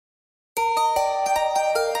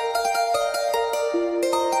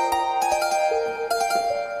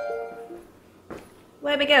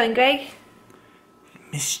Where are we going, Greg?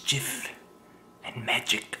 Mischief and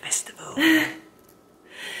Magic Festival.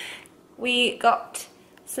 We got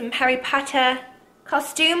some Harry Potter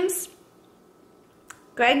costumes.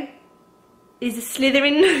 Greg is a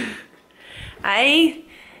Slytherin. I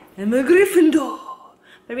am a Gryffindor.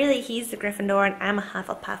 But really, he's the Gryffindor and I'm a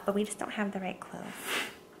Hufflepuff, but we just don't have the right clothes.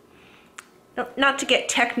 No, not to get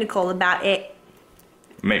technical about it.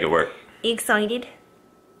 Make it work. Excited?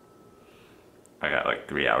 I got like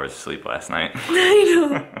 3 hours of sleep last night. I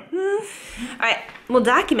know. Alright, we'll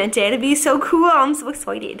document it. It'll be so cool. I'm so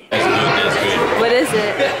excited. What is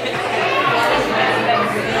it?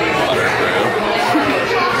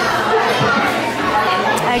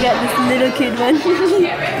 I got this little kid one.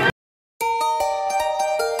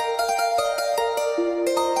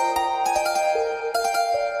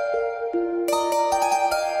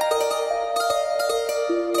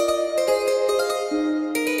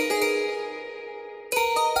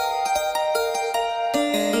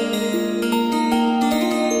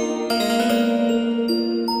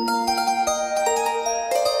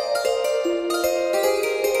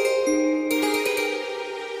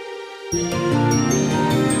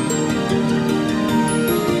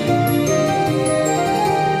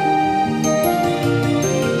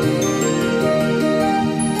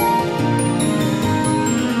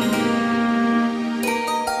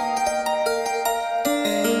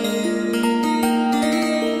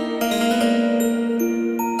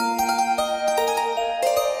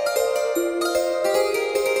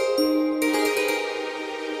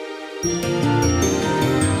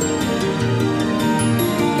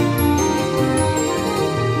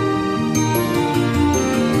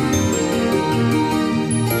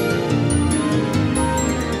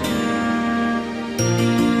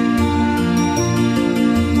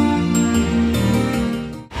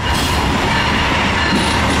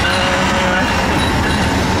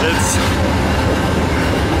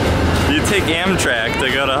 Take Amtrak to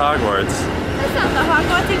go to Hogwarts. That's not the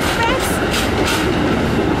Hogwarts Express.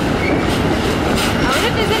 I wonder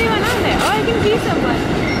if there's anyone on there. Oh, I can see someone.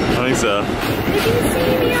 I think so. They can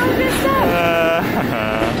see me all dressed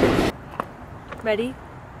up. Ready?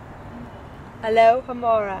 Hello,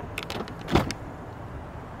 Hamora.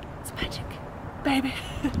 It's magic, baby.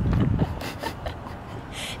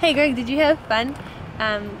 Hey, Greg, did you have fun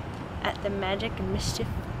at the Magic and Mischief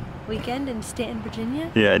weekend in Staunton, Virginia?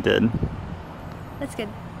 Yeah, I did. That's good.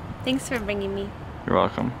 Thanks for bringing me. You're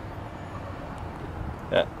welcome.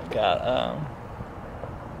 Yeah, I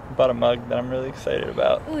bought a mug that I'm really excited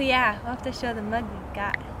about. Oh yeah, we'll have to show the mug we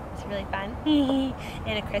got. It's really fun.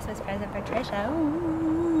 And a Christmas present for Trisha.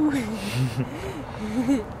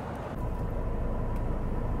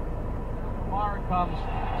 Mara comes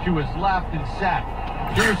to his left and set.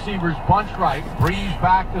 Two receivers bunch right. Breeze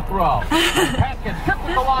back to throw. Haskins tipped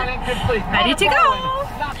the line incomplete. Ready to go.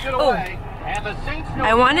 Oh.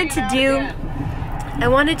 I wanted to do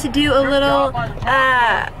a little, what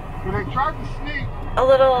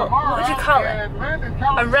would you call it?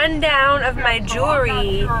 A rundown of my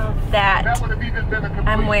jewelry that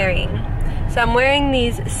I'm wearing. So I'm wearing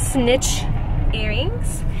these snitch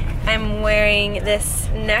earrings. I'm wearing this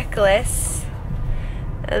necklace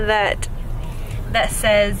that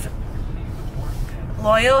says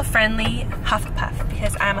loyal, friendly Hufflepuff,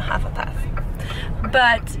 because I'm a Hufflepuff.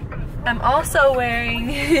 But I'm also wearing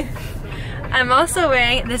this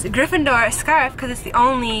Gryffindor scarf because it's the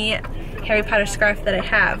only Harry Potter scarf that I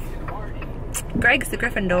have. Greg's the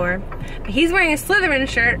Gryffindor, but he's wearing a Slytherin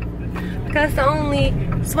shirt because it's the only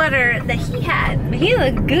sweater that he had. But he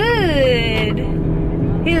looked good.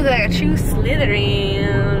 He looked like a true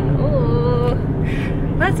Slytherin. Ooh.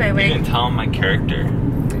 What's my wearing? You didn't tell him my character.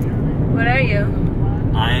 What are you?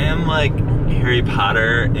 I am like Harry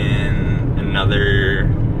Potter in another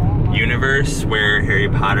universe where Harry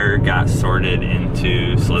Potter got sorted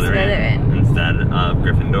into Slytherin instead of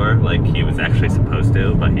Gryffindor, like he was actually supposed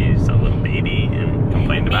to, but he's a little baby and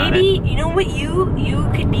complained about it. Maybe, you know what, you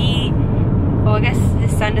could be, well, I guess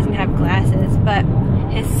his son doesn't have glasses, but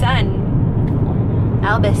his son,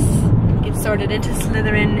 Albus, gets sorted into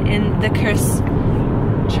Slytherin in the Cursed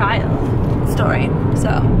Child story,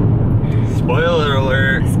 so. Spoiler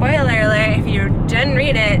alert. Spoiler alert, if you didn't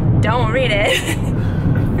read it, don't read it.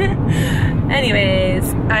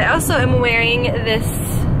 Anyways, I also am wearing this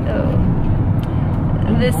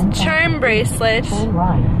charm bracelet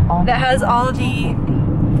that has all the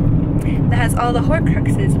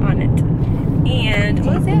Horcruxes on it. And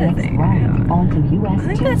what's the other thing? I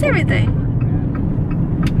think that's everything.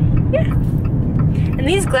 Yeah. And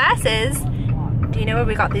these glasses, do you know where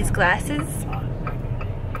we got these glasses?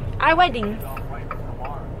 Our wedding.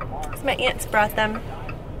 My aunts brought them.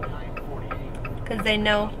 because they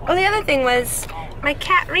know. Oh, the other thing was my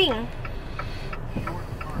cat ring.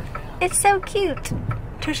 It's so cute.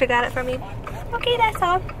 Trisha got it for me. Okay, that's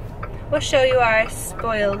all. We'll show you our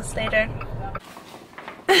spoils later.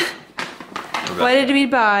 What did we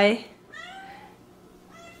buy?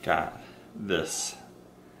 Got this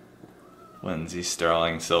Lindsay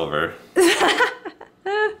Sterling silver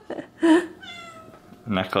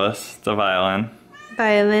necklace. It's a violin.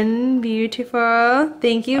 Violin, beautiful.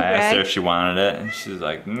 Thank you, I asked her Greg. if she wanted it, and she was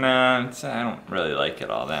like, "Nah, I don't really like it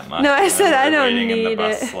all that much." No, I And said then I we were don't waiting in the need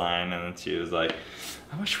bus it. line, and then she was like,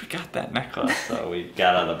 "I wish we got that necklace." So we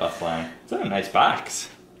got out of the bus line. It's a nice box.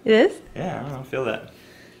 It is? Yeah, I don't feel that.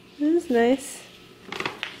 It is nice.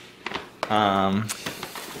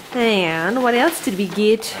 And what else did we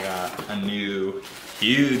get? I got a new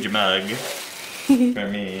huge mug for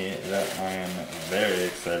me that I am very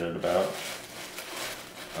excited about.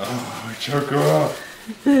 Oh, chocolate!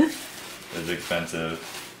 It's expensive.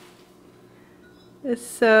 It's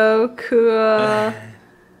so cool.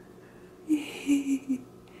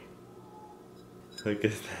 Look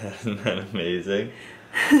at that, isn't that amazing?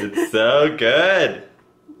 It's so good!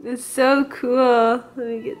 It's so cool. Let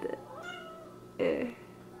me get that. There.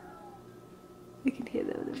 I can hear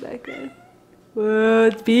them in the background. Whoa,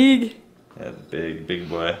 it's big. Yeah, it's big, big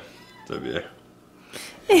boy. It's over there.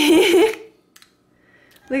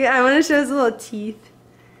 Look, I want to show his little teeth.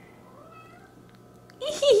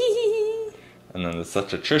 And then there's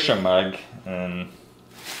such a Trisha mug, and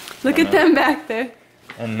Look at them back there.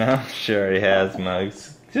 and now she already has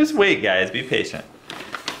mugs. Just wait, guys. Be patient.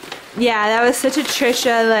 Yeah, that was such a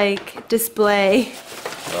Trisha like display.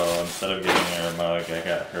 So instead of getting her a mug, I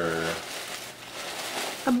got her.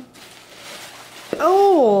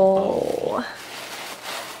 Oh.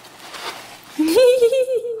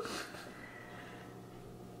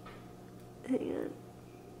 Hang on.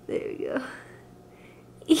 There we go.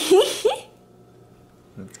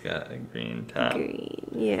 It's got a green top. Green,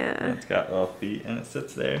 yeah. It's got little feet, and it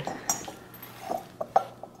sits there.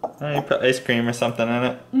 Oh, you put ice cream or something in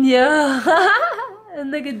it. Yeah. And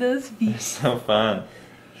look at those feet. It's so fun.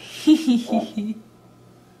 So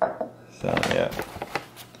yeah.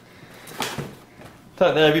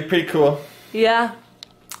 Thought that'd be pretty cool. Yeah.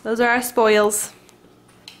 Those are our spoils.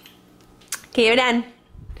 Okay, you're done.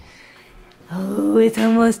 Oh, it's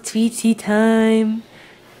almost Tweety time.